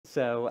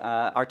So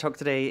our talk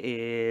today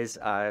is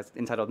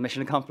entitled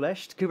Mission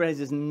Accomplished. Kubernetes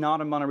is not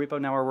a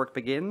monorepo, now our work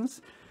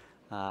begins.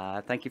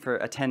 Thank you for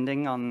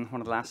attending on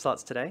one of the last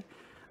slots today.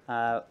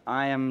 I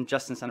am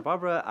Justin Santa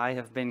Barbara. I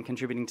have been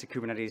contributing to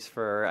Kubernetes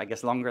for, I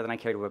guess, longer than I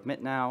care to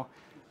admit now.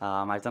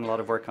 I've done a lot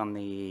of work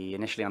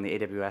initially on the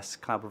AWS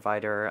cloud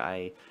provider.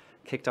 I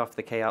kicked off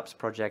the kOps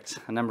project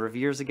a number of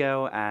years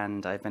ago,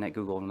 and I've been at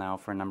Google now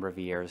for a number of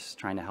years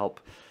trying to help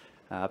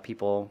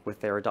people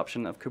with their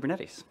adoption of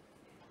Kubernetes.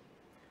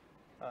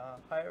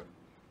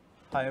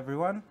 Hi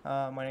everyone,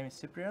 my name is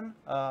Ciprian.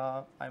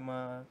 I'm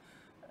a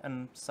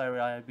site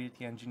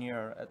reliability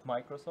engineer at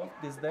Microsoft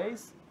these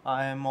days.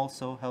 I am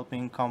also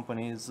helping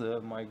companies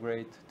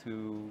migrate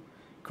to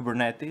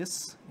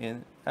Kubernetes,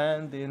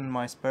 and in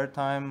my spare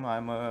time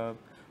I'm a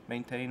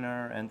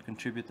maintainer and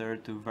contributor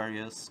to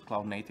various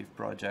cloud native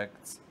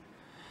projects.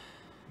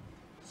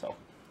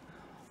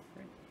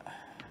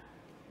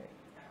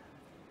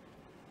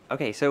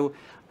 Okay, so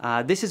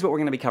this is what we're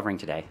going to be covering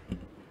today.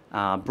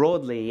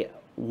 Broadly,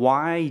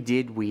 why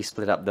did we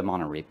split up the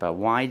monorepo?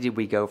 Why did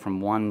we go from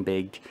one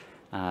big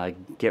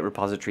Git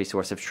repository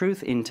source of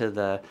truth into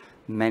the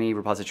many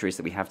repositories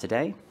that we have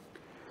today?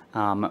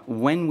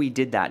 When we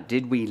did that,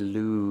 did we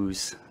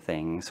lose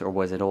things, or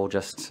was it all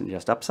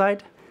just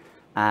upside?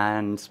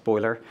 And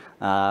spoiler,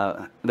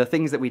 the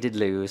things that we did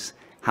lose,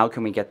 how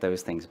can we get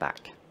those things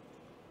back?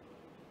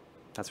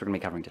 That's what we're going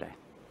to be covering today.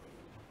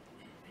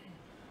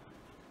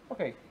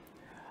 Okay.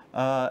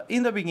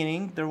 In the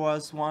beginning, there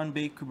was one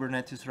big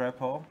Kubernetes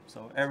repo,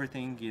 so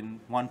everything in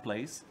one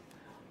place.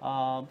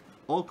 All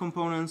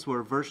components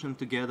were versioned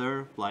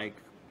together, like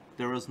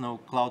there was no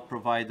cloud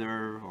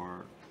provider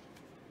or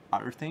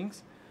other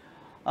things.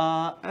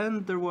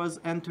 And there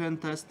was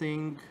end-to-end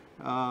testing,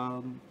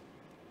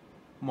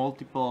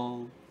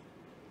 multiple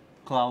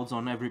clouds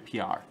on every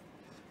PR.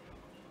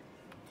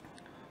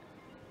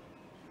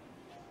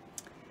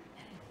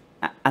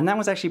 And that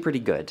was actually pretty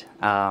good.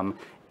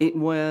 It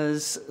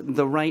was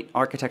the right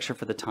architecture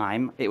for the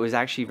time. It was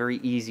actually very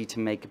easy to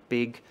make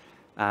big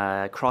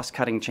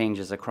cross-cutting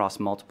changes across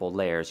multiple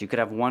layers. You could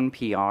have one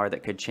PR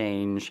that could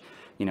change,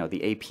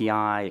 the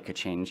API. It could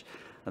change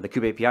the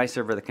kube API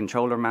server, the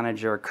controller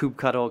manager.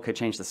 kubectl could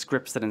change the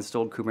scripts that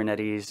installed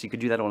Kubernetes. You could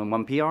do that all in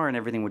one PR, and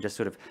everything would just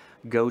sort of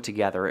go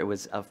together. It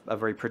was a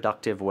very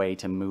productive way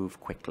to move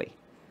quickly.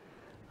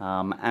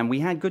 And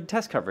we had good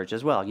test coverage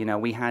as well.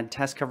 We had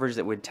test coverage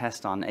that would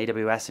test on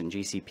AWS and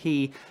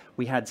GCP.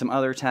 We had some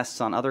other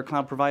tests on other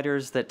cloud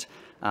providers that,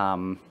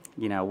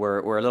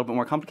 were a little bit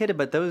more complicated,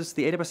 but the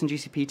AWS and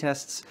GCP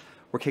tests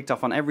were kicked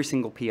off on every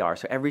single PR.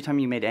 So every time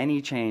you made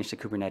any change to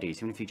Kubernetes,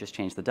 even if you just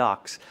changed the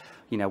docs,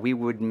 we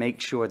would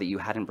make sure that you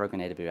hadn't broken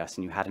AWS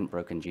and you hadn't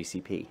broken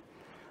GCP.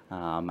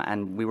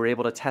 And we were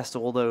able to test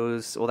all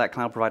that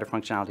cloud provider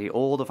functionality,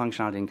 all the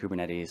functionality in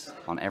Kubernetes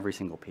on every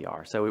single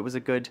PR. So it was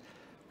a good,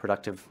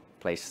 productive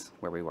place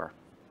where we were.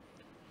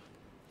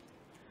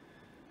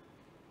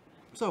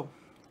 So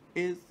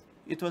it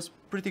was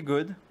pretty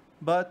good,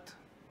 but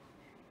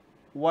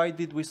why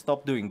did we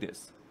stop doing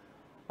this?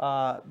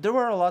 There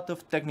were a lot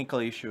of technical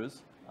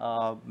issues,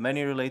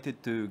 many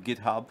related to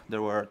GitHub.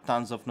 There were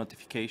tons of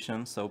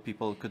notifications, so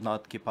people could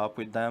not keep up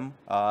with them.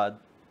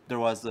 There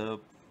was a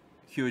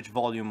huge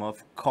volume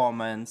of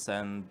comments,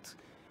 and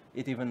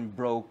it even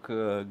broke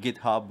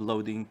GitHub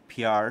loading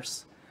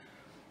PRs.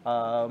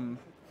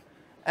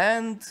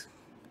 And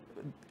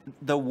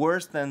the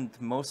worst and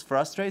most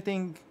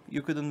frustrating,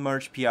 you couldn't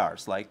merge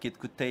PRs. Like, it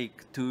could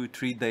take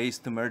 2-3 days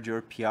to merge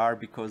your PR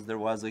because there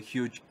was a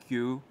huge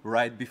queue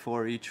right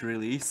before each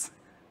release.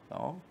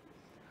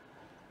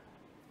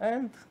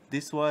 And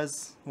this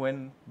was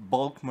when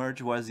bulk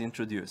merge was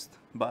introduced,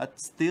 but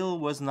still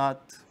was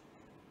not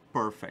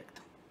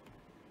perfect.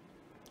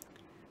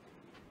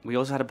 We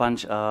also had a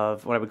bunch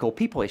of what I would call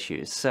people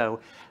issues. So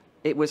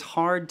it was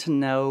hard to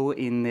know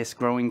in this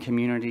growing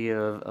community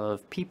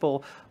of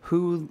people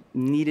who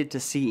needed to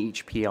see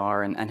each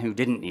PR and who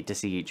didn't need to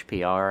see each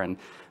PR, and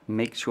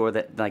make sure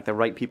that the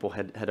right people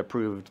had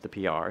approved the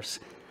PRs.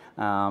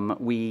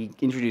 We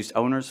introduced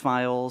owners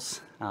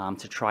files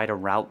to try to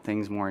route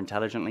things more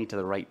intelligently to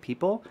the right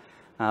people,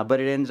 but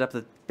it ended up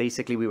that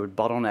basically we would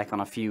bottleneck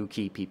on a few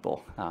key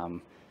people.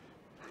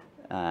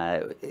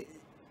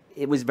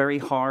 It was very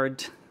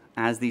hard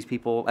as we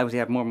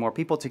have more and more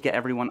people to get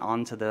everyone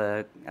onto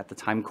at the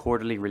time,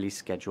 quarterly release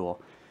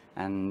schedule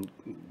and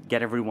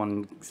get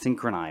everyone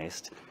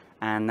synchronized.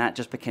 And that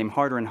just became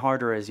harder and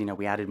harder as,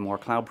 we added more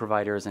cloud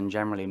providers and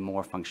generally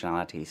more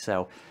functionality.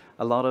 So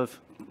a lot of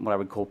what I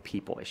would call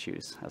people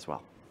issues as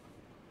well.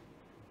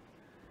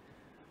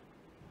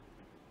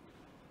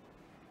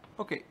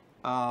 Okay.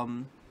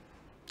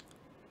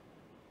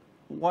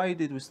 Why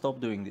did we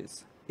stop doing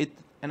this? It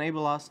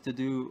enabled us to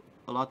do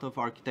a lot of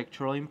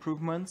architectural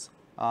improvements.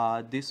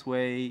 This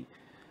way,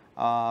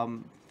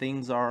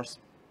 things are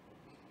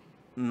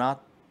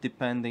not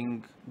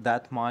depending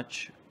that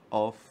much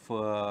of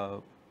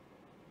a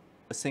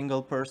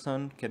single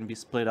person, can be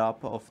split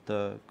up of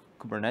the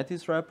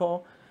Kubernetes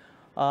repo.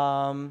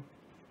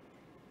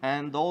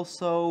 And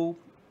also,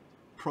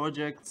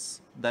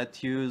 projects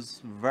that use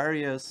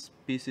various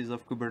pieces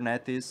of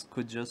Kubernetes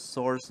could just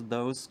source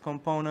those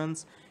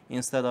components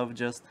instead of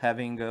just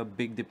having a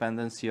big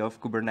dependency of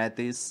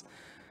Kubernetes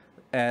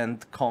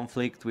and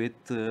conflict with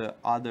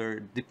other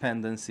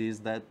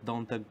dependencies that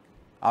don't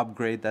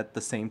upgrade at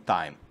the same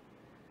time.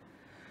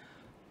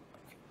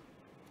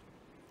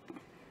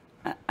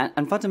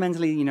 And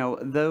fundamentally, you know,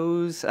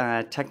 those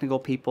technical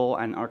people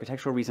and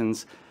architectural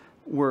reasons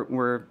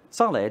were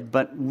solid,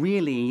 but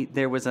really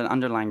there was an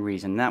underlying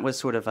reason. That was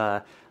sort of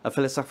a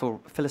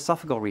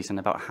philosophical reason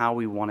about how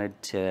we wanted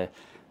to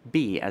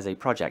be as a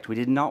project. We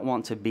did not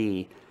want to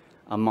be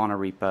a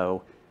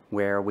monorepo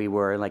where we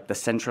were like the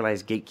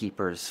centralized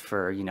gatekeepers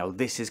for, you know,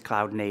 this is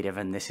cloud native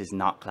and this is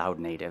not cloud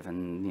native,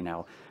 and, you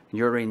know,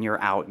 you're in,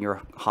 you're out,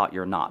 you're hot,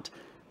 you're not.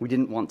 We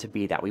didn't want to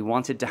be that. We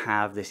wanted to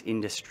have this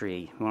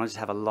industry. We wanted to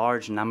have a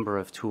large number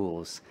of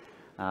tools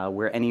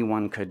where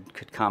anyone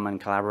could come and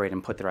collaborate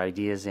and put their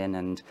ideas in,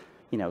 and,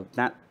 you know,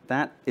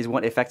 that is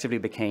what effectively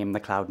became the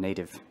cloud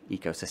native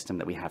ecosystem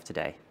that we have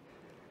today.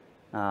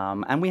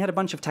 And we had a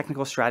bunch of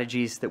technical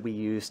strategies that we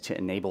used to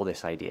enable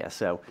this idea.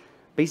 So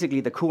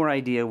basically, the core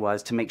idea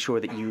was to make sure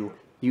that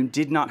you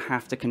did not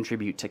have to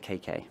contribute to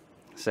KK.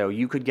 So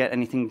you could get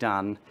anything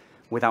done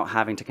without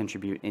having to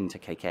contribute into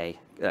KK,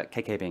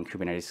 KK being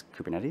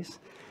Kubernetes.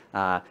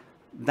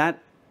 That,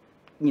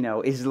 you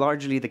know, is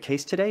largely the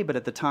case today, but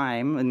at the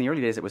time, in the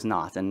early days, it was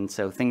not. And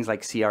so things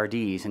like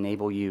CRDs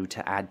enable you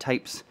to add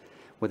types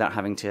without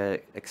having to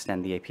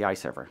extend the API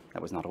server.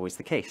 That was not always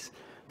the case.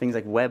 Things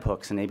like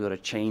webhooks enable you to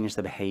change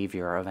the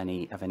behavior of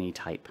any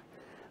type.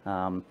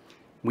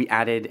 We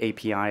added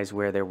APIs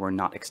where there were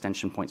not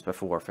extension points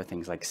before for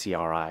things like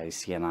CRI,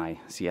 CNI,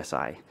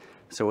 CSI.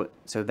 So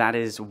that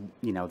is,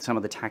 you know, some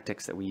of the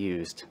tactics that we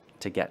used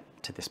to get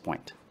to this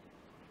point.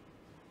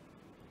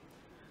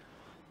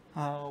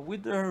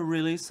 With the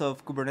release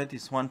of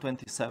Kubernetes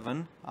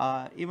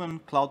 1.27, even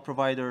cloud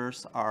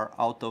providers are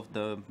out of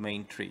the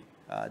main tree.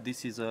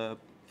 This is a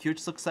huge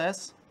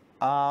success.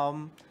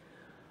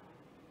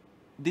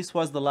 This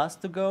was the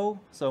last to go,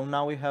 so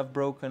now we have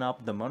broken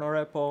up the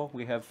Monorepo.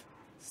 We have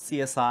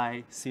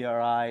CSI,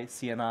 CRI,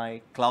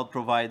 CNI, cloud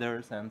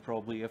providers, and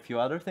probably a few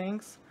other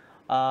things.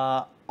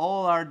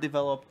 All are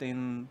developed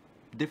in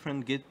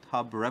different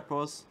GitHub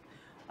repos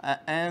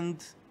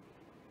and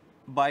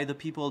by the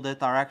people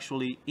that are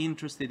actually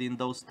interested in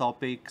those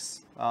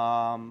topics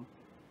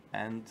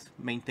and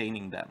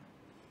maintaining them.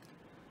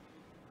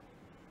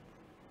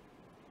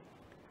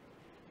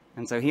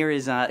 And so here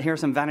are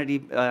some vanity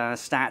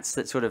stats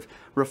that sort of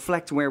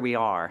reflect where we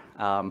are.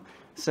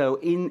 So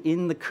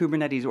in the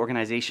Kubernetes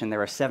organization,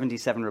 there are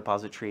 77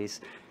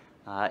 repositories.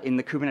 In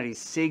the Kubernetes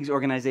SIGs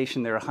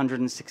organization, there are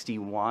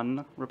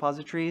 161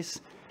 repositories.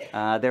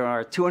 There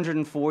are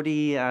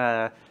 240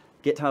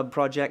 GitHub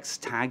projects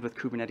tagged with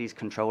Kubernetes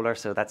controller,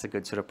 so that's a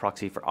good sort of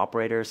proxy for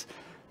operators.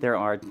 There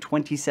are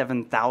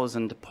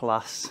 27,000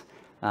 plus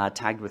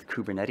tagged with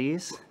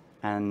Kubernetes,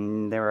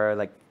 and there are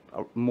like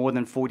more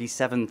than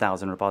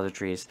 47,000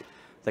 repositories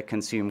that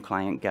consume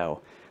client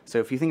Go. So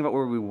if you think about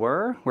where we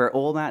were, where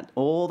all that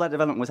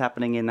development was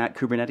happening in that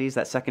Kubernetes,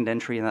 that second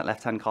entry in that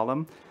left-hand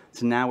column,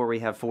 to now where we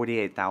have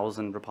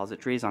 48,000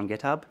 repositories on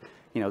GitHub,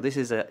 you know, this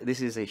is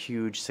a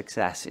huge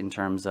success in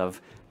terms of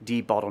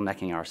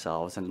debottlenecking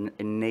ourselves and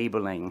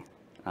enabling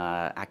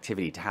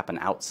activity to happen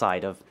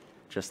outside of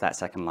just that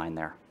second line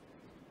there.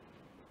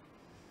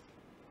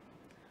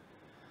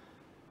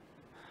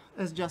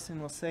 As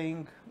Justin was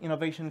saying,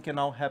 innovation can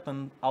now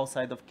happen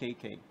outside of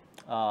KK.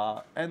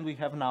 And we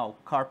have now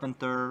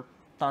Carpenter,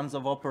 tons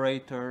of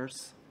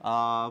operators.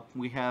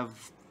 We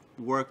have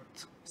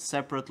worked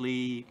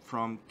separately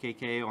from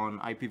KK on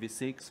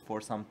IPv6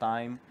 for some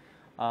time.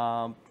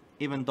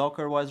 Even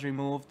Docker was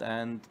removed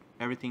and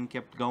everything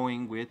kept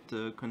going with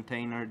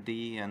Containerd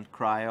and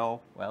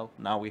CRI-O. Well,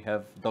 now we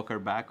have Docker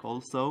back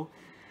also.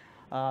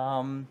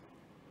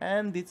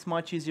 And it's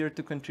much easier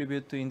to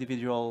contribute to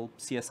individual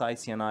CSI,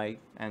 CNI,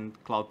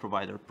 and cloud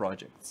provider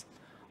projects.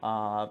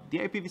 The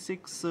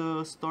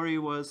IPv6 story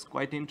was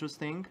quite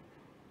interesting.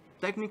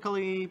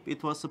 Technically,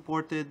 it was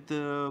supported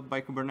by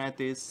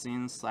Kubernetes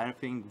since, I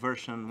think,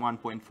 version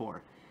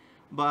 1.4.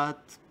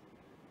 But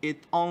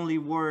it only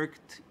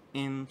worked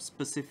in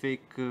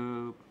specific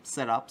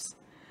setups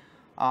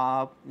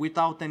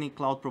without any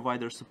cloud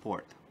provider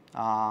support.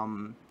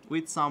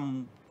 With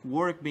some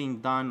work being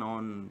done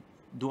on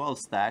dual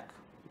stack,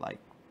 like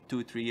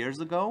 2-3 years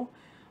ago,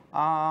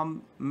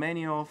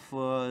 many of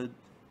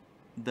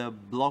the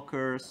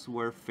blockers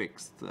were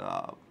fixed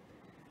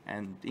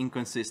and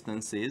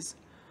inconsistencies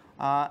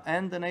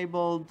and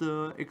enabled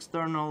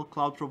external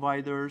cloud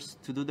providers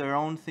to do their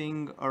own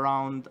thing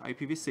around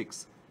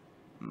IPv6.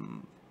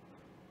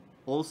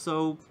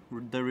 Also,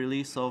 the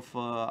release of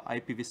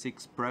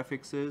IPv6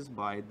 prefixes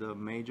by the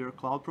major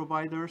cloud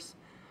providers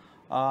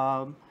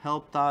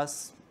helped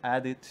us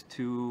add it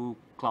to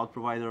cloud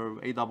provider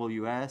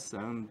AWS,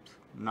 and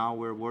now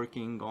we're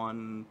working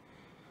on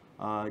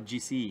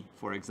GCE,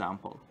 for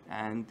example.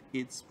 And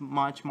it's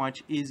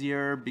much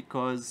easier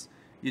because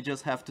you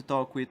just have to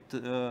talk with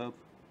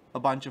a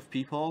bunch of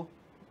people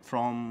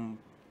from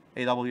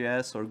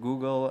AWS or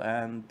Google,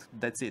 and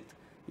that's it.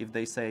 If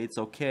they say it's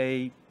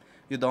okay,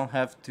 you don't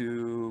have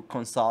to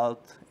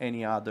consult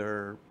any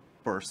other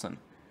person.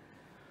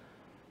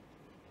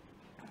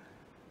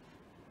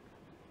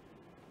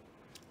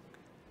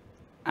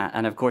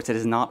 And of course, it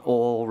is not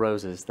all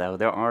roses, though.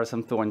 There are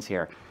some thorns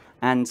here.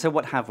 And so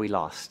what have we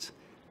lost?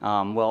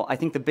 Well, I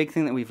think the big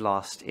thing that we've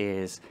lost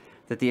is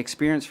that the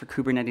experience for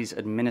Kubernetes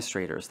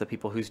administrators, the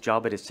people whose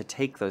job it is to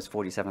take those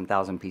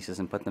 47,000 pieces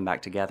and put them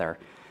back together,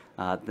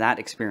 that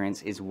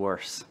experience is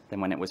worse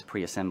than when it was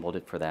pre-assembled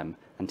for them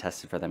and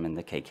tested for them in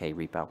the KK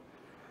repo.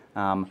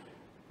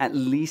 At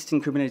least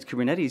in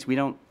Kubernetes, we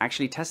don't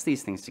actually test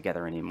these things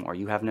together anymore.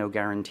 You have no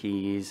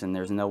guarantees, and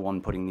there's no one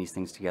putting these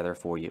things together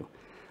for you.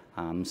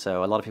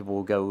 So a lot of people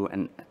will go,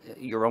 and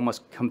you're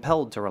almost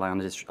compelled to rely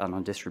on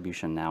a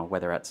distribution now,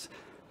 whether it's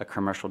a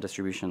commercial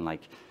distribution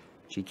like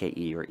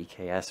GKE or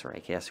EKS or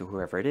AKS or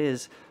whoever it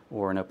is,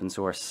 or an open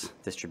source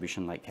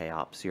distribution like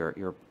kOps.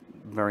 You're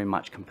very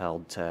much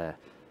compelled to,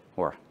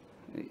 or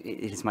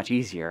it is much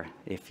easier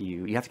if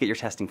you have to get your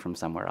testing from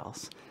somewhere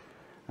else.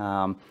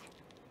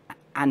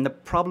 And the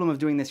problem of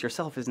doing this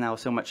yourself is now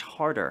so much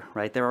harder,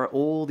 right? There are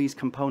all these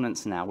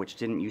components now which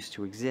didn't used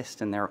to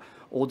exist, and they're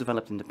all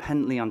developed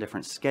independently on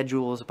different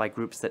schedules by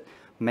groups that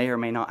may or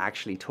may not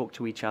actually talk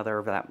to each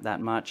other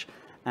that much.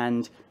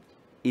 And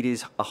it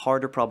is a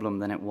harder problem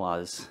than it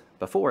was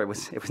before. It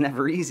was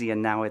never easy,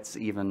 and now it's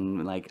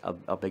even like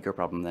a bigger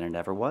problem than it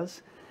ever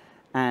was.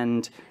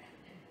 And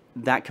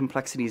that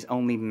complexity is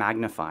only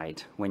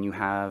magnified when you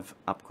have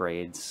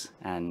upgrades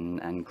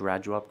and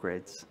gradual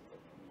upgrades.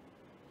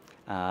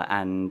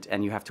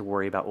 And you have to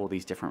worry about all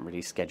these different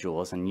release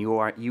schedules, and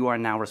you are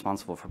now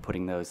responsible for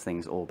putting those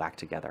things all back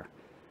together.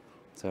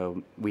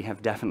 So we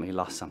have definitely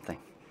lost something.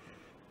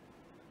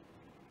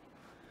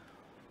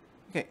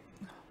 Okay,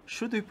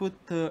 should we put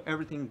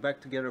everything back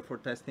together for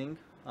testing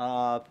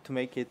to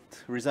make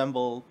it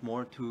resemble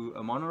more to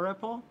a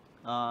monorepo?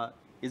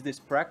 Is this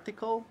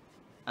practical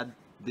at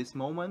this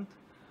moment?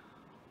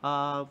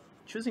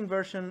 Choosing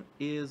version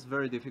is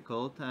very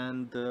difficult,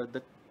 and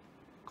the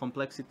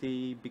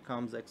complexity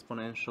becomes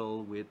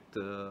exponential with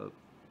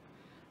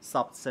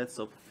subsets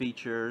of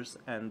features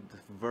and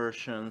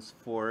versions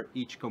for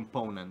each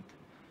component.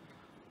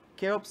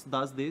 kOps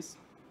does this,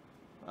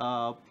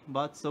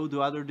 but so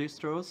do other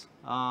distros.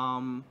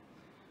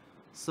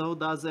 So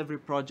does every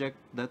project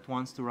that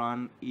wants to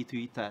run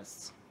E2E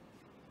tests.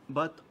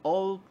 But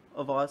all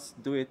of us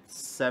do it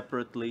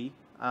separately,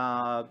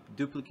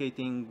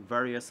 duplicating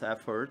various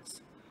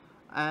efforts,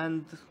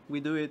 and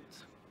we do it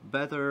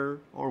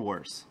better or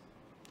worse.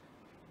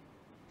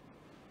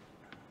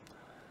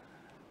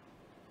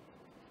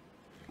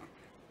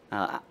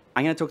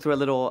 I'm going to talk through a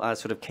little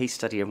sort of case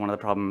study of one of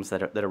the problems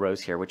that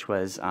arose here, which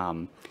was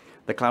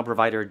the cloud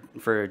provider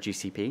for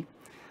GCP.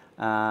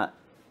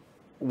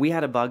 We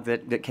had a bug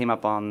that came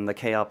up on the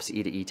kOps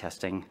E2E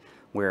testing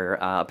where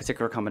a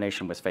particular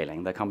combination was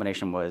failing. The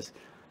combination was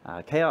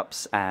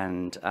kOps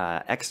and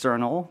the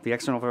external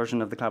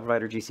version of the cloud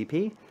provider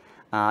GCP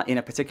in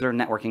a particular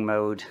networking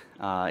mode.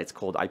 It's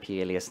called IP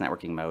alias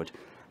networking mode.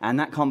 And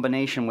that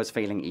combination was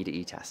failing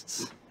E2E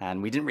tests.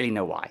 And we didn't really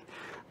know why.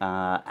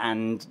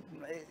 And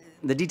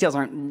the details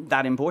aren't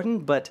that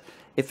important, but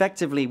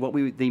effectively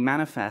the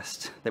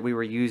manifest that we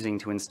were using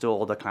to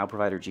install the cloud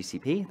provider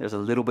GCP, there's a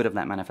little bit of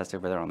that manifest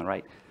over there on the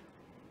right,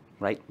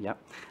 yeah,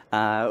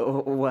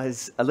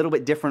 was a little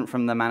bit different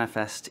from the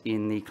manifest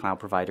in the cloud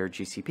provider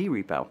GCP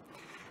repo.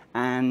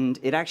 And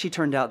it actually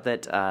turned out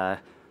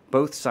that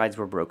both sides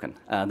were broken.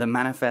 The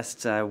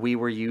manifest we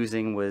were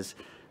using was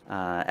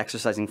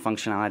exercising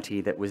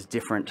functionality that was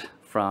different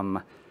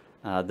from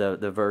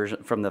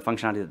the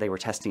functionality that they were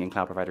testing in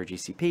cloud provider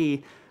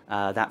GCP.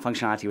 That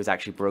functionality was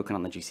actually broken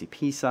on the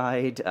GCP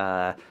side.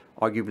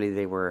 Arguably,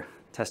 they were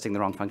testing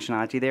the wrong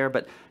functionality there,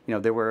 but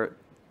there were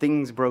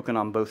things broken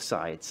on both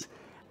sides.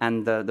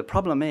 And the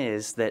problem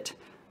is that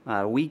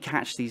we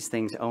catch these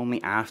things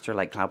only after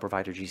cloud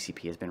provider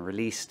GCP has been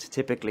released.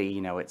 Typically,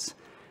 it's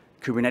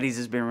Kubernetes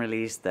has been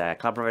released, the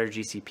cloud provider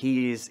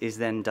GCP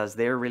then does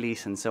their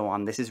release, and so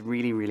on. This is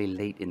really, really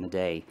late in the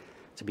day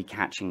to be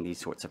catching these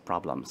sorts of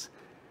problems.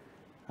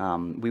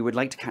 We would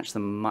like to catch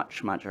them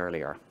much, much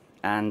earlier.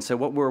 And so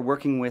what we're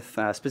working with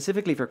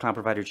specifically for cloud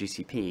provider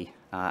GCP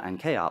and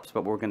kOps,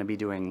 what we're going to be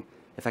doing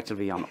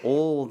effectively on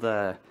all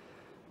the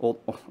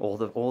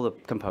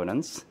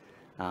components,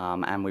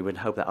 and we would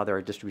hope that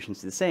other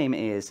distributions do the same,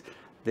 is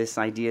this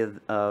idea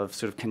of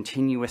sort of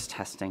continuous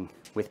testing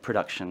with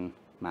production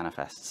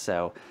manifests.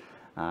 So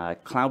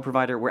cloud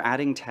provider, we're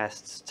adding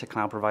tests to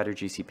cloud provider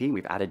GCP.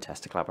 We've added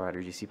tests to cloud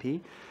provider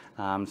GCP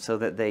so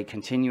that they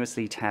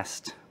continuously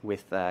test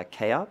with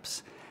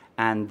kOps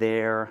and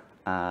their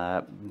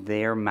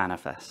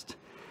manifest.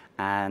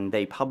 And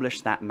they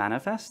publish that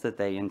manifest that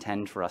they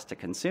intend for us to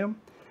consume.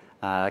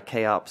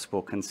 kOps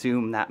will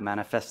consume that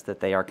manifest that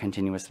they are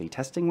continuously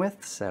testing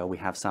with. So we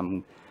have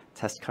some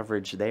test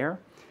coverage there.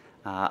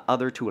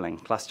 Other tooling,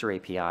 cluster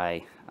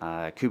API,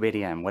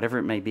 kubeadm, whatever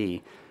it may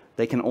be,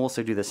 they can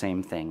also do the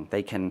same thing.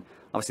 They can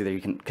obviously there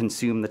you can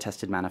consume the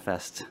tested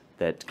manifest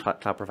that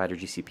cloud provider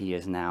GCP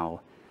is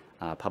now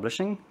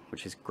publishing,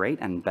 which is great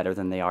and better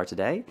than they are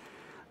today.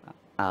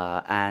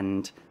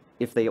 And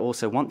if they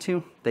also want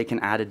to, they can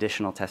add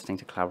additional testing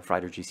to cloud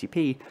provider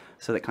GCP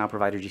so that cloud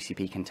provider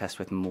GCP can test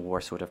with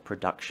more sort of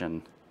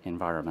production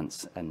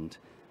environments and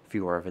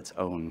fewer of its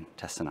own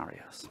test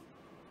scenarios.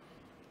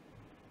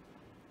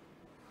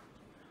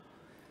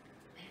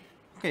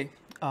 Okay,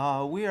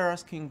 we are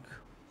asking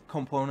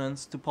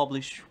components to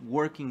publish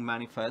working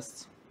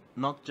manifests,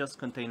 not just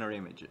container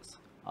images.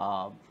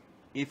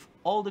 If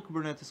all the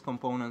Kubernetes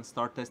components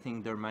start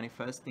testing their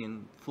manifest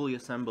in fully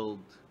assembled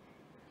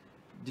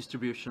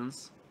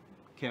distributions,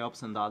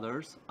 kOps and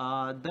others,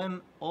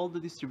 then all the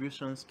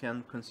distributions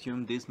can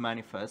consume these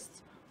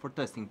manifests for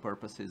testing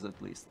purposes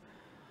at least.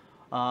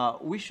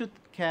 We should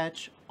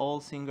catch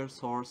all single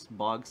source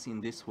bugs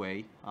in this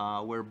way,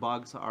 where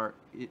bugs are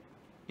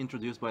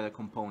introduced by the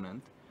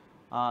component.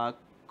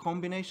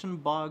 Combination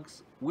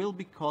bugs will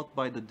be caught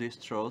by the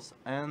distros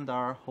and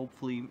are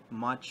hopefully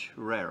much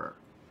rarer.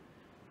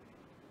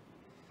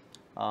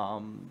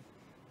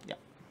 Yeah.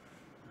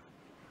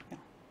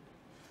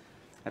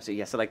 Absolutely,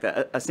 yeah. So like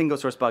a single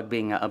source bug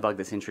being a bug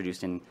that's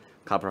introduced in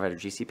cloud provider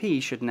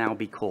GCP should now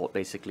be caught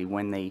basically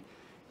when they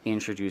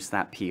introduce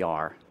that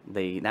PR.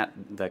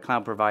 The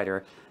cloud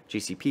provider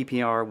GCP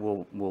PR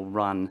will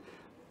run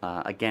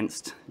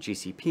against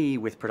GCP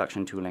with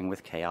production tooling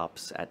with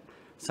kOps at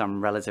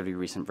some relatively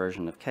recent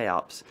version of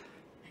kOps,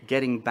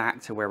 getting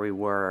back to where we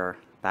were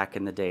back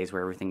in the days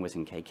where everything was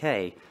in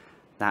KK.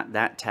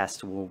 That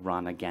test will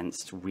run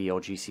against real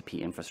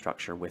GCP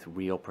infrastructure with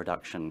real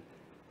production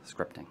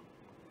scripting.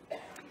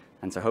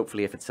 And so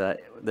hopefully if it's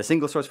the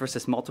single source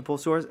versus multiple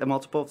source,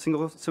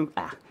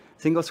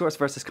 single source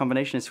versus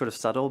combination is sort of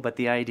subtle, but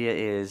the idea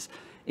is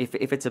if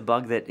it's a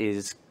bug that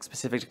is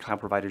specific to cloud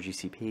provider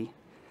GCP,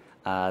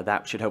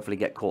 that should hopefully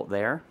get caught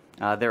there.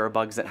 There are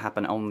bugs that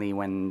happen only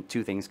when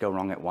two things go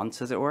wrong at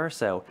once, as it were.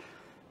 So,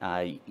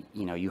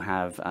 you know, you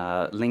have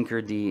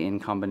linkerd in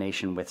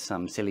combination with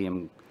some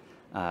Cilium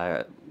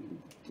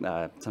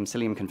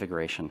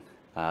configuration.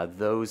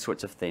 Those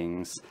sorts of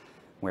things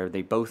where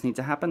they both need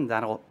to happen,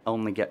 that'll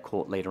only get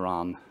caught later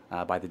on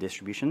by the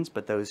distributions,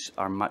 but those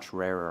are much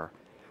rarer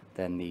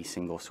than the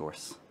single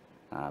source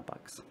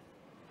bugs.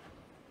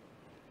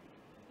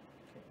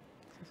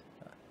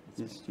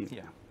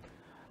 Yeah.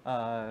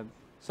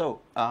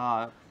 So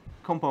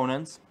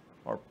components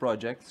or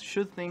projects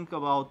should think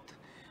about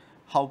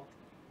how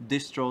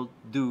distro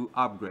do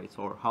upgrades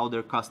or how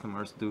their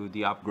customers do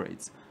the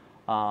upgrades.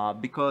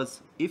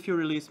 Because if you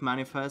release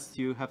manifests,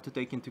 you have to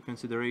take into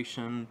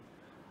consideration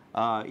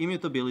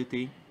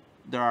immutability.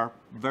 There are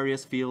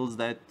various fields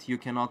that you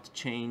cannot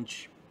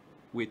change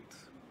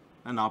with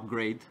an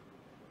upgrade,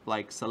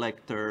 like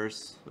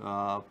selectors,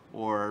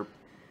 or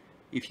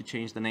if you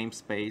change the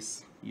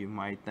namespace, you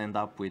might end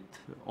up with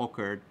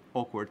awkward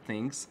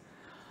things.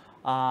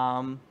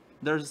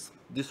 There's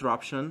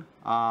disruption.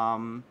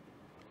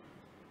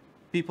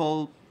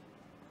 People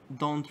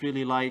don't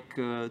really like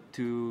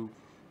to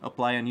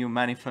apply a new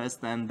manifest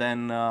and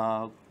then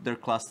their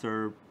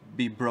cluster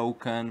be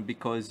broken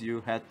because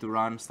you had to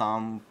run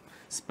some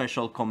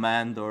special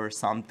command or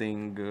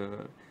something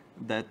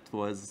that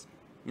was,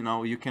 you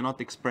know, you cannot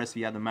express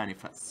via the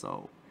manifest,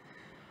 so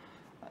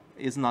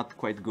it's not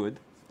quite good.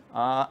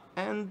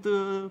 And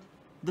the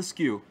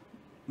skew,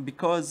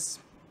 because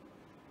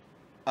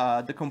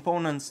the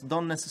components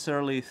don't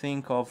necessarily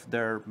think of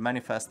their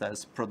manifest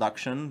as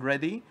production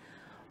ready.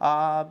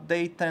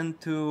 They tend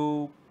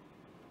to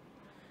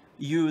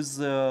use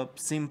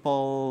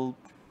simple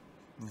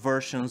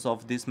versions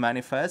of these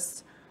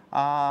manifests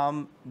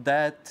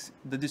that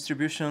the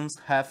distributions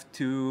have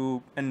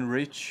to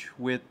enrich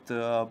with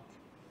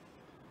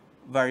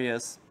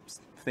various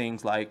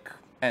things like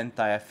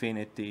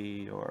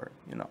anti-affinity or,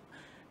 you know,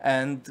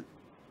 and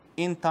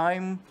in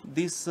time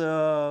this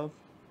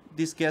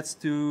gets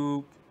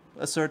to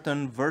a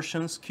certain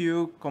version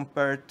skew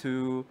compared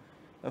to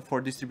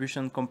for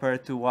distribution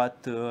compared to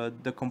what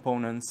the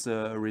components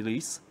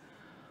release,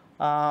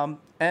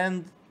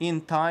 and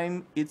in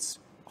time it's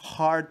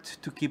hard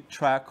to keep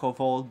track of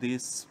all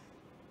these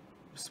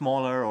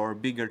smaller or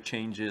bigger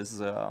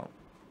changes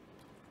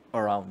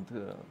around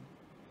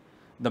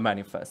the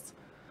manifests.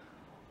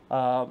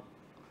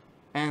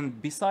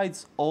 And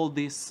besides all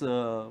these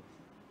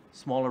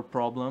smaller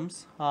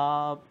problems,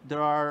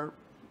 there are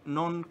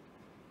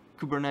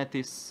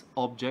non-Kubernetes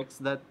objects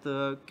that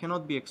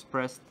cannot be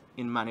expressed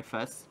in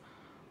manifests,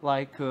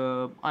 like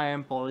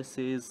IAM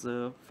policies,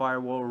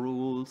 firewall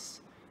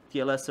rules,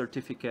 TLS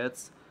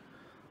certificates,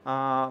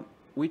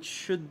 which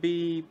should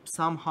be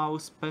somehow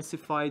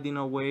specified in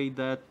a way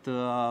that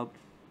the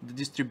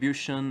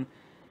distribution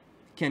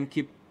can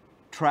keep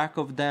track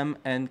of them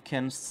and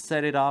can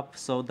set it up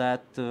so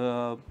that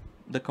the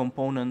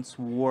components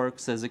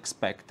works as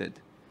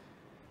expected.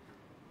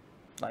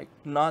 Like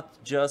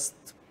not just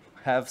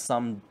have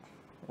some,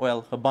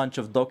 well, a bunch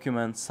of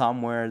documents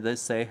somewhere that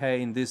say,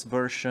 hey, in this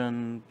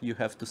version you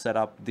have to set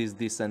up this,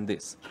 this, and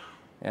this.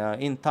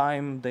 In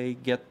time they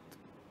get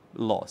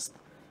lost.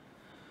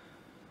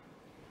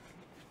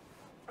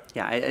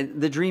 Yeah,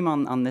 the dream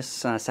on this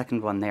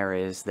second one there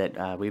is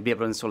that we'd be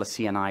able to install a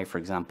CNI, for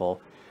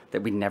example,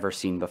 that we'd never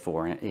seen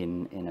before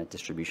in a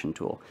distribution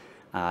tool.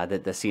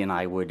 That the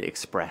CNI would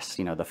express,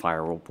 the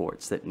firewall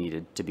ports that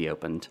needed to be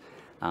opened.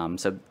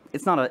 So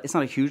it's not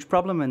a huge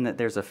problem in that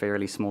there's a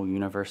fairly small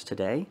universe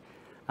today.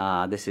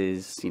 This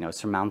is,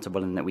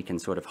 surmountable in that we can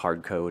sort of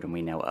hard code and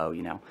we know,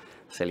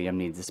 Cilium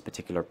needs this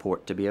particular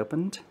port to be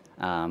opened.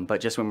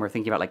 But just when we're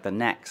thinking about like the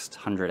next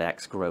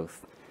 100x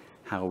growth,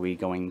 how are we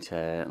going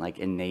to like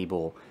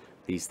enable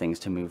these things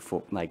to move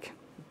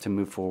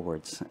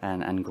forwards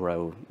and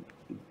grow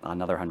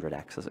another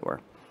 100x, as it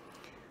were.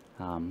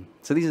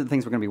 So these are the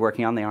things we're going to be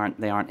working on.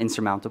 They aren't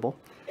insurmountable.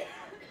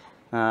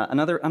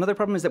 Another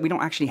problem is that we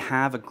don't actually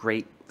have a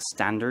great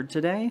standard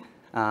today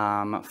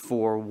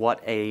for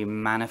what a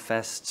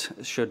manifest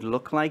should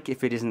look like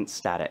if it isn't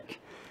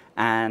static.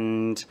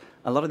 And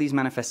a lot of these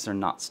manifests are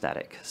not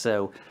static.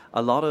 So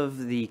a lot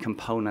of the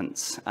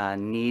components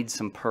need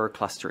some per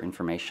cluster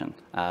information.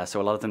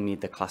 So a lot of them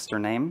need the cluster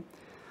name,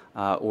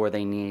 or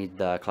they need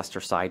the cluster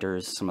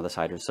CIDRs, some of the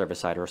CIDRs,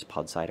 service CIDR,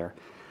 pod CIDR.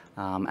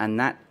 And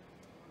that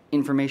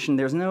information,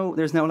 there's no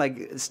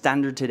like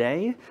standard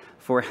today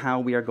for how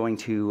we are going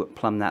to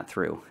plumb that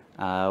through.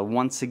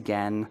 Once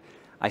again,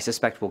 I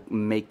suspect we'll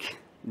make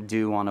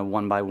do on a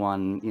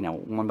one-by-one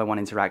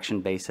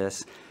interaction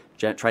basis,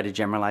 try to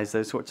generalize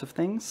those sorts of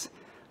things.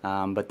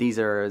 But these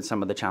are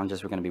some of the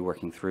challenges we're going to be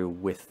working through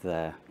with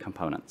the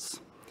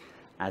components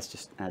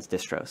as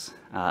distros.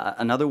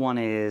 Another one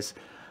is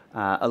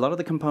a lot of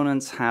the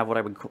components have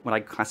what I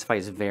classify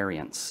as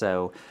variants.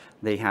 So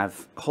they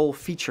have whole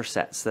feature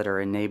sets that are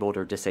enabled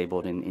or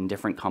disabled in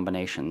different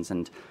combinations.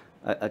 And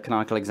a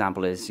canonical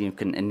example is you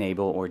can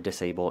enable or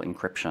disable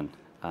encryption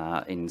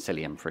in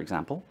Cilium, for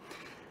example.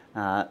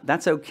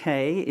 That's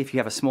okay if you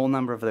have a small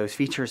number of those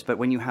features, but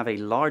when you have a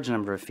large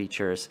number of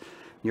features,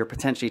 you're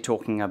potentially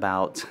talking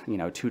about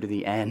 2 to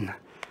the n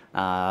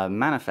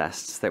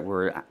manifests that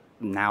we're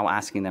now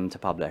asking them to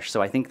publish.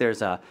 So I think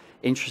there's a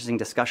interesting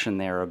discussion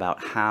there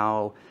about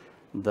how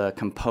the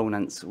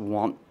components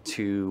want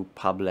to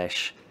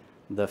publish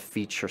the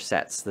feature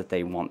sets that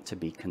they want to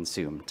be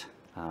consumed.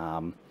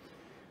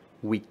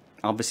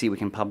 Obviously we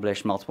can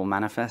publish multiple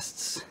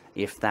manifests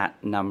if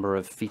that number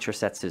of feature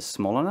sets is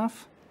small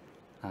enough.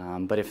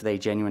 But if they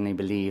genuinely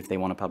believe they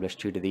want to publish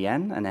 2 to the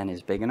n and n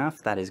is big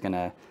enough, that is going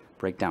to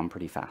break down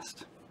pretty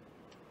fast.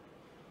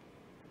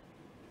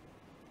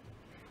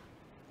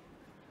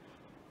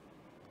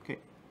 Okay,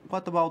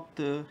 what about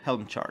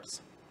Helm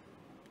charts?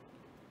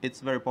 It's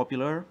very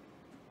popular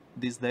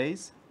these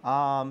days.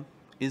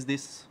 Is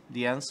this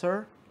the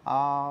answer?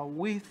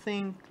 We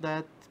think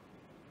that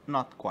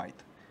not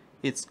quite.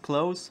 It's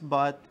close,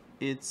 but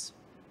it's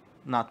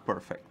not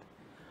perfect.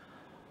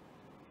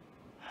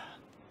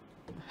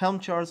 Helm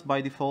charts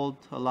by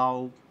default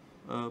allow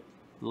a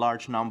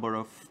large number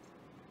of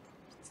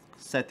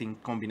setting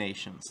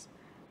combinations.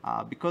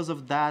 Because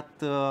of that,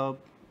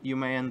 you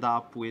may end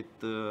up with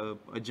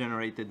a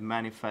generated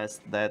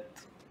manifest that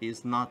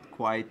is not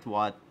quite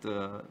what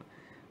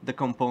the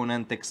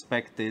component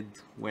expected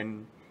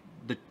when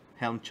the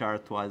Helm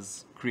chart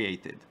was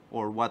created,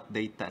 or what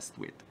they test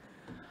with.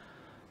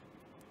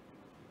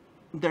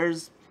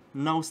 There's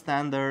no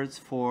standards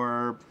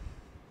for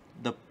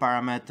the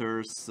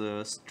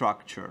parameters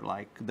structure,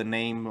 like the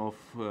name of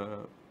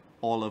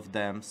all of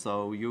them,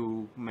 so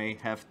you may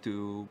have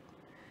to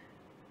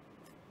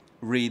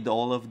read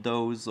all of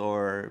those,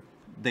 or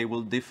they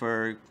will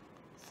differ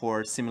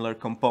for similar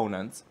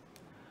components.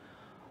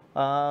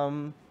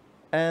 And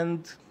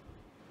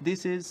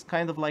this is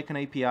kind of like an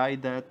API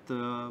that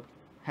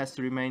has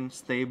to remain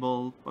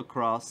stable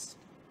across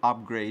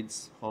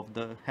upgrades of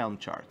the Helm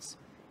charts.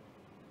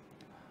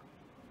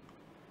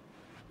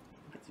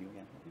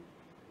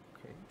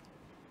 Okay.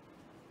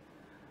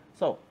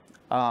 So,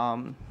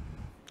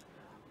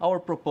 our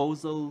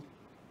proposal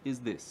is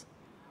this.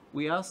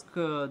 We ask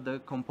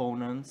the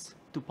components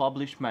to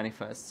publish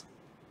manifests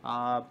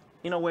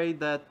in a way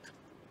that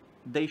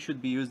they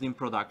should be used in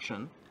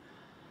production.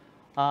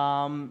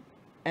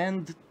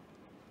 And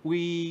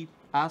we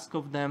ask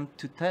of them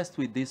to test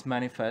with these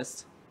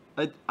manifests,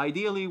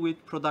 ideally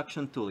with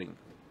production tooling.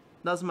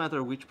 Doesn't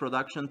matter which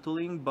production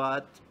tooling,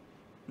 but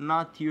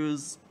not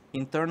use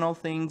internal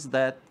things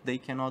that they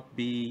cannot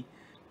be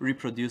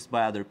reproduced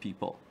by other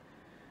people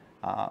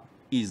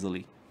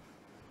easily.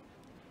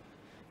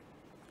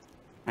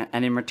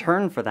 And in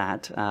return for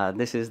that,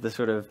 this is the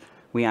sort of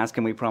we ask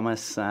and we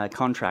promise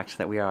contract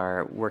that we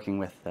are working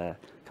with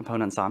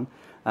components on.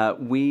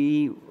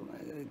 We,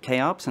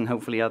 kOps, and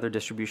hopefully other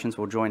distributions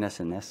will join us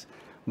in this,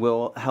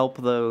 will help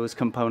those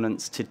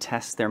components to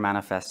test their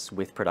manifests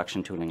with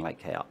production tooling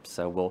like kOps.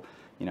 So we'll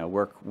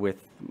work with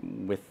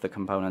the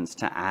components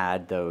to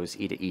add those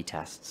E2E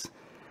tests.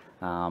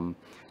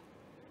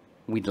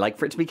 We'd like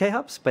for it to be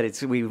kOps,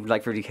 but we would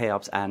like for it to be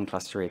kOps and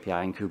Cluster API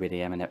and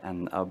kubeDM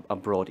and a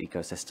broad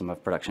ecosystem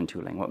of production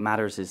tooling. What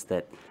matters is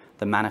that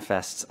the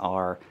manifests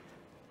are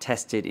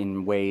tested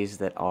in ways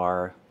that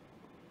are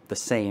the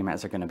same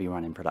as are going to be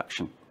run in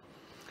production.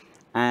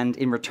 And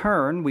in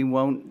return, we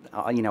won't,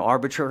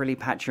 arbitrarily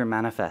patch your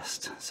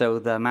manifest. So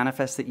the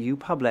manifest that you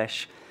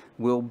publish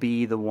will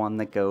be the one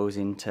that goes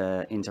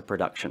into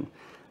production.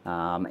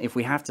 If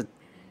we have to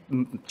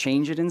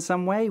change it in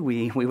some way,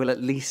 we will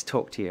at least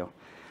talk to you.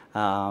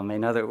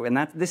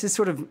 This is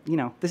sort of,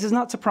 this is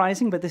not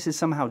surprising, but this is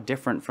somehow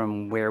different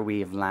from where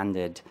we have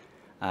landed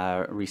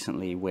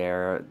recently,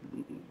 where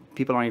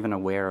people aren't even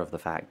aware of the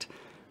fact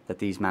that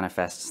these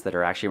manifests that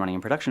are actually running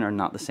in production are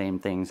not the same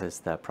things as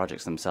the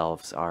projects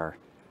themselves are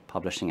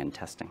publishing and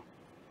testing.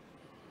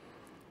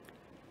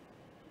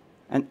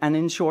 And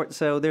in short,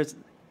 so there's,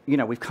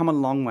 we've come a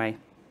long way.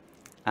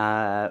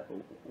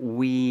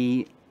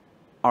 We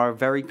are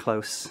very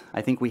close.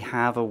 I think we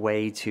have a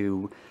way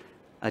to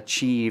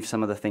achieve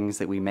some of the things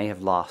that we may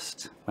have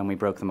lost when we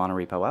broke the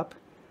Monorepo up.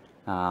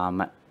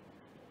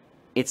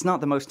 It's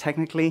not the most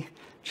technically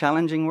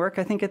challenging work,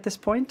 I think, at this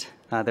point.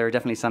 There are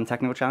definitely some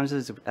technical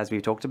challenges, as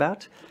we've talked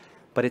about,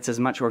 but it's as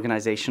much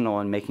organizational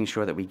and making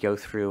sure that we go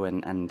through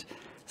and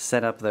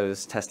set up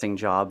those testing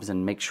jobs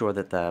and make sure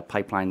that the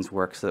pipelines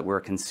work so that we're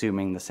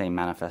consuming the same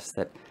manifest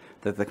that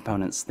the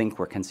components think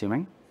we're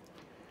consuming.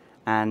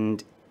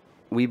 And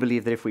we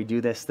believe that if we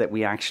do this, that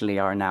we actually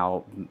are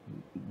now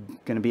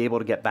going to be able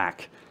to get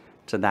back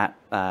to that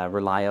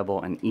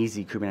reliable and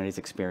easy Kubernetes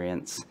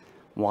experience,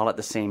 while at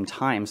the same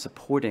time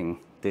supporting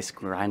this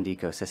grand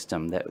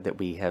ecosystem that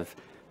we have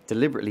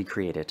deliberately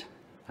created,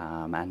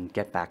 and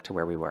get back to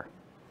where we were.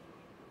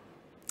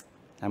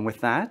 And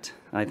with that,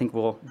 I think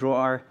we'll draw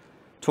our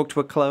talk to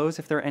a close.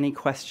 If there are any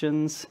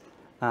questions,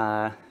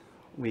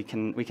 we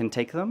can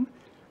take them.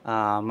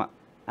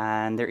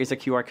 And there is a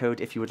QR code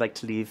if you would like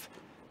to leave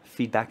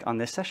feedback on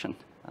this session.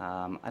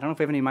 I don't know if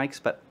we have any mics,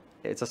 but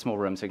it's a small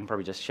room, so you can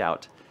probably just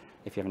shout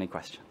if you have any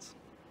questions.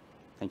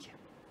 Thank you.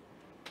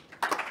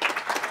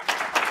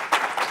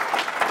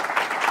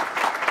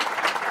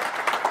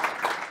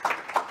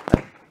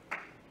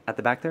 At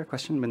the back there,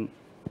 question? I have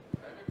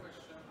a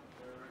question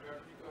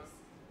regarding, because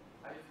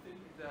I think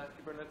that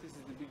Kubernetes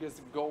is the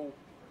biggest Go.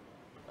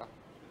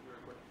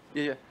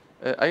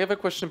 I have a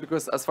question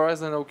because, as far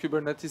as I know,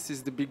 Kubernetes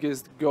is the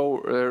biggest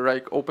Go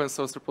open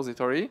source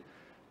repository.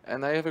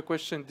 And I have a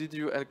question: did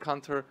you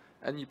encounter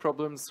any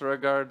problems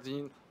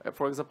regarding,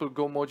 for example,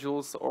 Go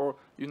modules, or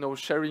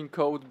sharing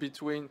code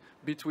between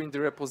the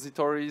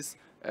repositories,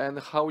 and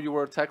how you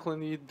were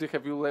tackling it?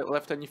 Have you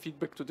left any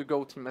feedback to the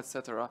Go team,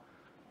 etc.?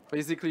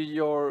 Basically,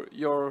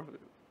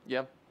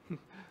 yeah.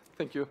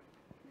 Thank you.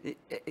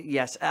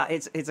 Yes,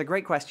 it's a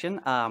great question.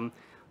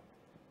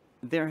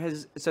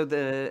 There's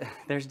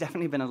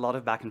definitely been a lot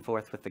of back and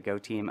forth with the Go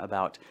team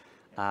about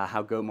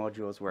how Go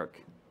modules work,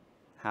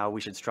 how we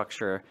should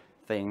structure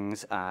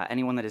things.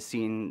 Anyone that has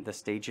seen the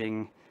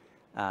staging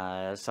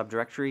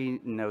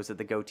subdirectory knows that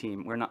the Go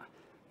team, we're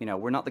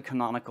not the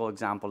canonical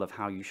example of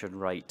how you should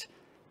write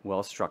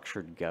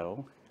well-structured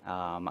Go.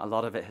 A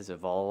lot of it has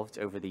evolved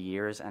over the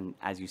years, and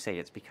as you say,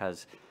 it's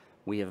because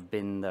we have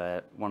been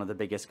one of the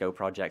biggest Go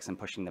projects in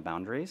pushing the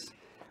boundaries.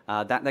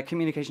 That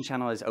communication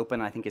channel is open,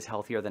 I think is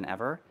healthier than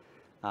ever.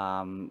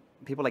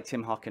 People like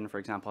Tim Hockin, for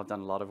example, have done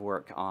a lot of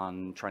work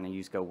on trying to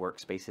use Go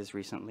workspaces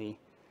recently.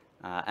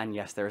 And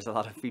yes, there's a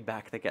lot of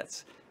feedback that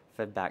gets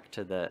fed back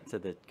to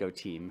the Go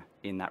team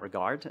in that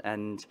regard.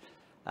 And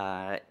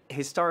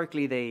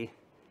historically, the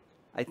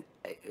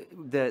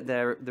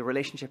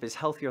relationship is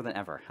healthier than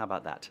ever. How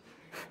about that?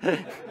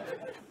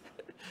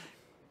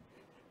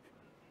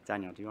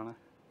 Daniel, do you want to?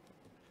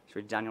 Should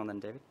we do Daniel and then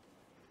David?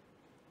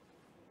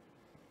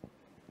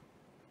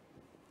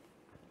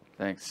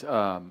 Thanks.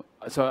 So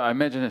I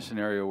imagine a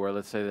scenario where,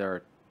 let's say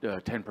there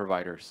are 10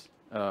 providers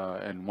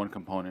and one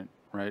component,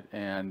 right?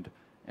 And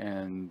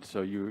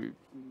so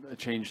a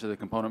change to the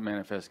component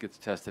manifest gets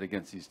tested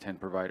against these 10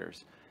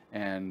 providers.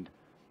 And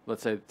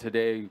let's say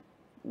today,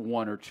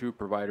 one or two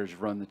providers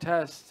run the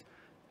test,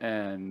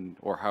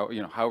 or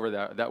however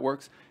that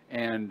works,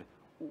 and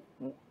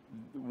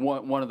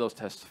one of those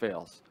tests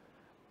fails.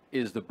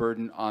 Is the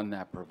burden on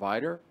that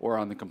provider or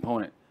on the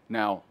component?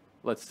 Now,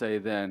 let's say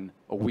then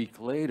a week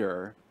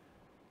later,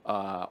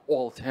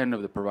 all 10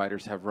 of the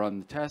providers have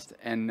run the test,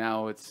 and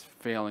now it's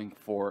failing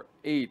for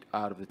 8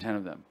 out of the 10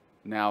 of them.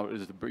 Now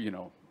is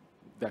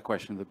that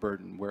question of the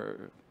burden.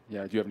 Do you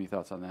have any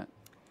thoughts on that?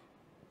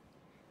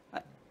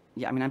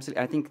 Yeah, I mean,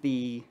 absolutely. I think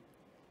the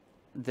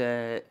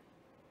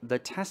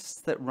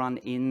tests that run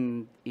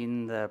in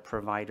the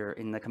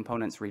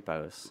components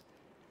repos,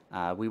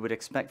 we would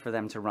expect for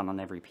them to run on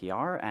every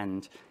PR,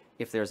 and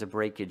if there's a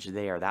breakage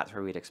there, that's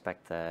where we'd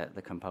expect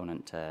the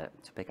component to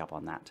pick up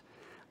on that.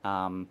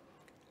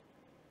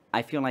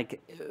 I feel like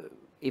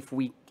if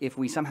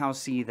we somehow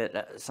see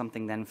that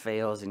something then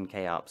fails in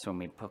kOps when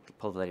we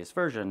pull the latest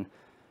version,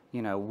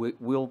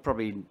 we'll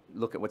probably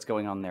look at what's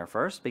going on there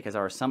first, because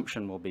our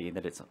assumption will be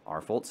that it's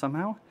our fault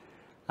somehow.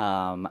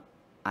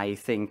 I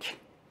think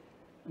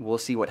we'll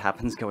see what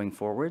happens going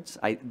forwards.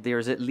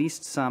 There's at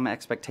least some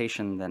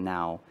expectation that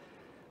now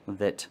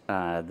that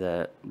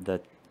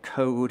the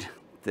code,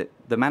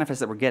 the manifest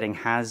that we're getting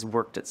has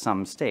worked at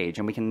some stage,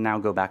 and we can now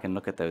go back and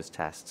look at those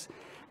tests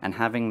And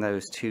having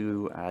those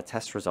two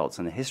test results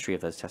and the history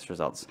of those test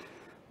results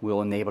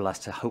will enable us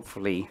to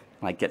hopefully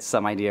get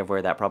some idea of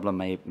where that problem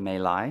may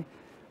lie.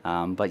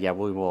 But yeah,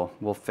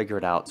 we'll figure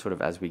it out sort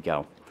of as we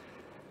go.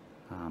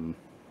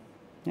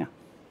 Yeah.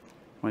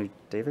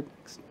 David,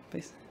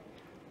 please.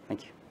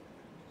 Thank you.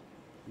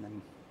 And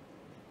then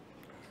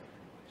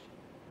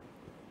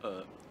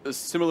a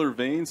similar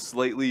vein,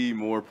 slightly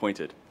more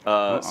pointed.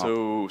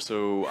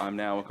 So I'm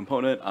now a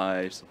component.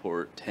 I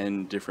support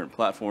 10 different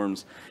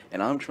platforms,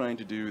 and I'm trying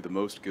to do the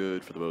most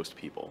good for the most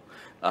people.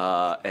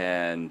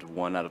 And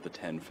 1 out of the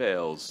 10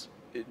 fails.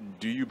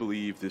 Do you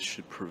believe this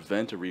should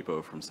prevent a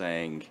repo from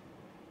saying,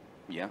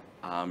 yeah,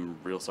 I'm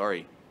real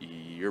sorry,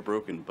 you're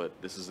broken, but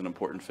this is an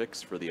important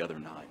fix for the other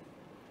 9?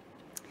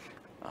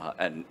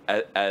 And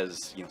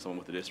as someone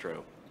with a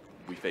distro,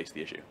 we face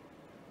the issue.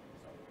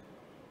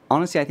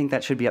 Honestly, I think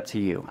that should be up to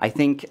you. I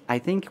think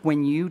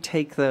when you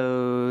take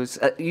those,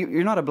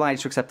 you're not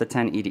obliged to accept the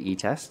 10 E2E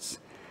tests.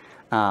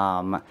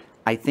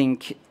 I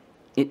think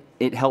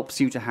it helps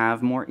you to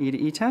have more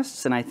E2E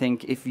tests, and I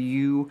think if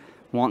you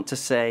want to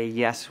say,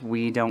 yes,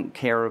 we don't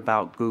care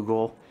about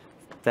Google,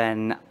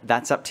 then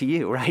that's up to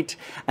you, right?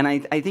 And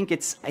I think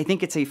it's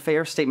a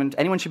fair statement.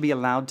 Anyone should be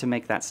allowed to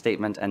make that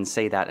statement and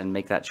say that and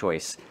make that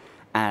choice.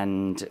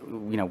 And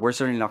we're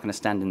certainly not going to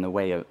stand in the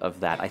way of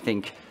that. I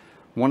think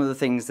one of the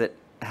things that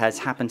has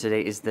happened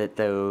today is that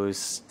those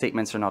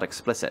statements are not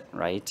explicit,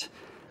 right?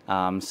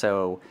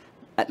 So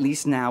at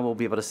least now we'll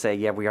be able to say,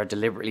 yeah, we are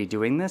deliberately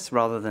doing this,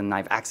 rather than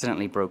I've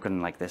accidentally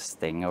broken this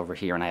thing over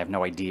here and I have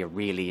no idea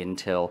really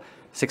until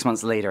 6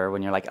 months later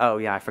when you're like, oh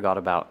yeah, I forgot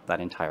about that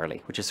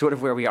entirely, which is sort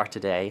of where we are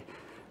today.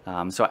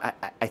 So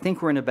I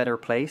think we're in a better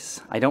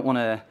place. I don't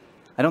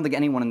think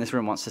anyone in this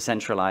room wants to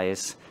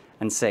centralize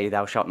and say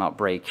thou shalt not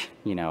break,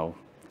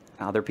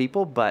 other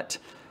people, but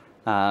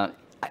I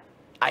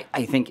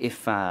think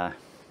if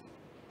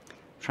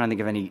trying to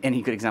think of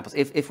any good examples.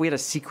 If we had a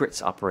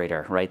secrets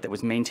operator, right, that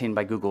was maintained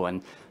by Google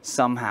and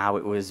somehow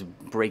it was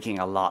breaking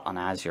a lot on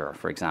Azure,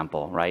 for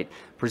example, right,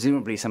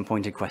 presumably some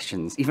pointed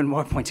questions, even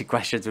more pointed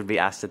questions would be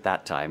asked at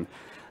that time.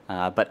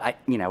 But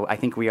I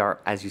think we are,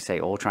 as you say,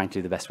 all trying to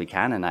do the best we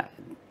can, and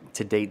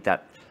to date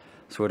that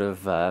sort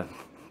of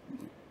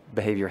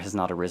behavior has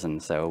not arisen.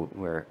 So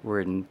we're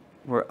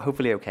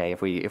hopefully okay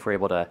if we're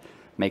able to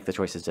make the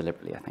choices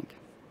deliberately, I think.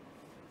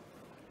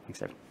 Thanks,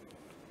 David.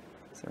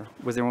 So,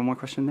 was there one more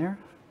question there?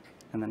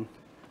 And then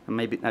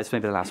that's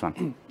maybe the last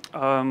one.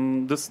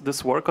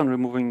 This work on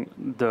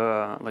removing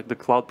the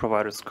cloud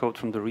provider's code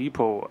from the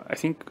repo, I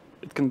think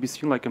it can be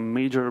seen like a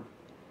major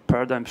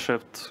paradigm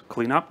shift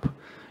cleanup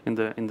in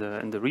the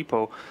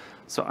repo.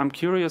 So I'm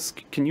curious,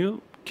 can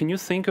you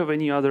think of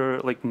any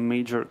other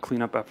major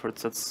cleanup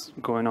efforts that's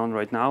going on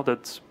right now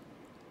that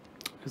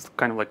is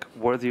kind of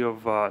worthy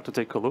of to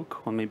take a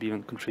look or maybe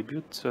even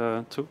contribute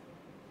to?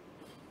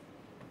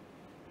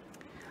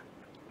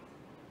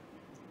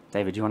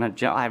 David, do you want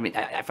to? I mean,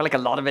 I feel like a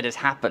lot of it has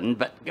happened,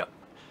 but.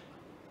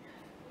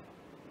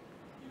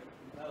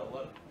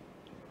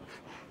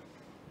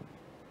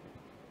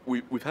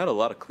 We've had a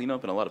lot of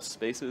cleanup and a lot of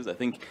spaces. I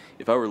think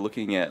if I were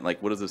looking at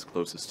what is this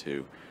closest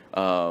to,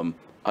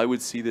 I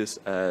would see this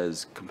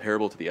as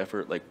comparable to the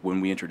effort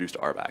when we introduced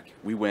RBAC.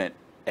 We went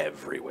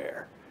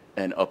everywhere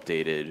and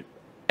updated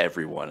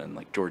everyone, and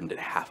Jordan did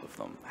half of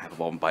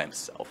them by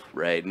himself,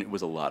 right? And it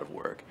was a lot of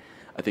work.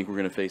 I think we're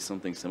going to face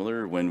something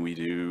similar when we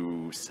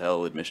do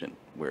cell admission,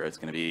 where it's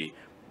going to be,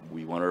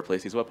 we want to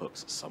replace these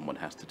webhooks. Someone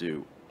has to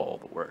do all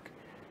the work.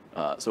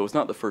 So it's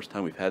not the first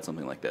time we've had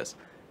something like this.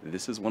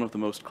 This is one of the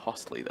most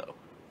costly, though,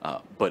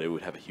 but it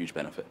would have a huge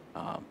benefit.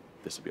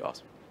 This would be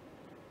awesome.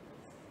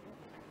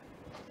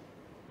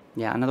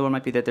 Yeah, another one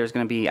might be that there's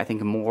going to be, I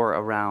think, more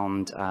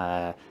around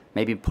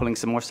maybe pulling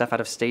some more stuff out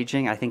of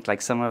staging. I think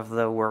some of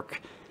the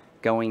work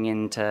going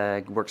into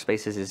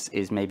workspaces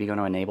is maybe going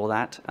to enable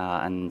that,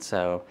 and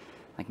so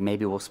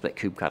maybe we'll split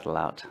kubectl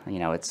out.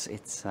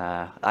 It's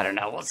I don't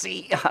know. We'll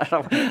see. I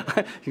don't know.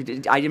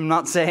 I am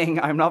not saying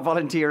I'm not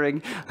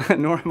volunteering,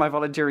 nor am I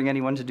volunteering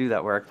anyone to do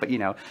that work. But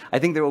I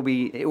think there will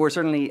be. We're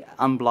certainly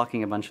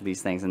unblocking a bunch of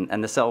these things,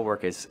 and the cell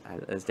work is,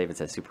 as David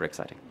says, super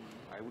exciting.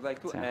 I would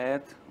like to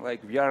add,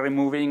 we are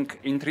removing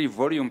entry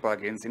volume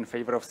plugins in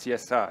favor of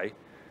CSI.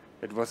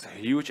 It was a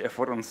huge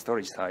effort on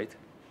storage side.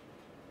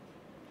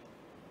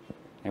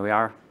 Here we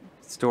are,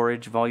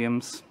 storage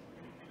volumes,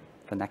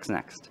 the next.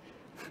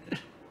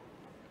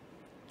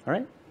 All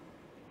right.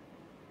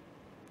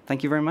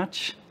 Thank you very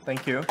much.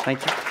 Thank you.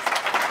 Thank you.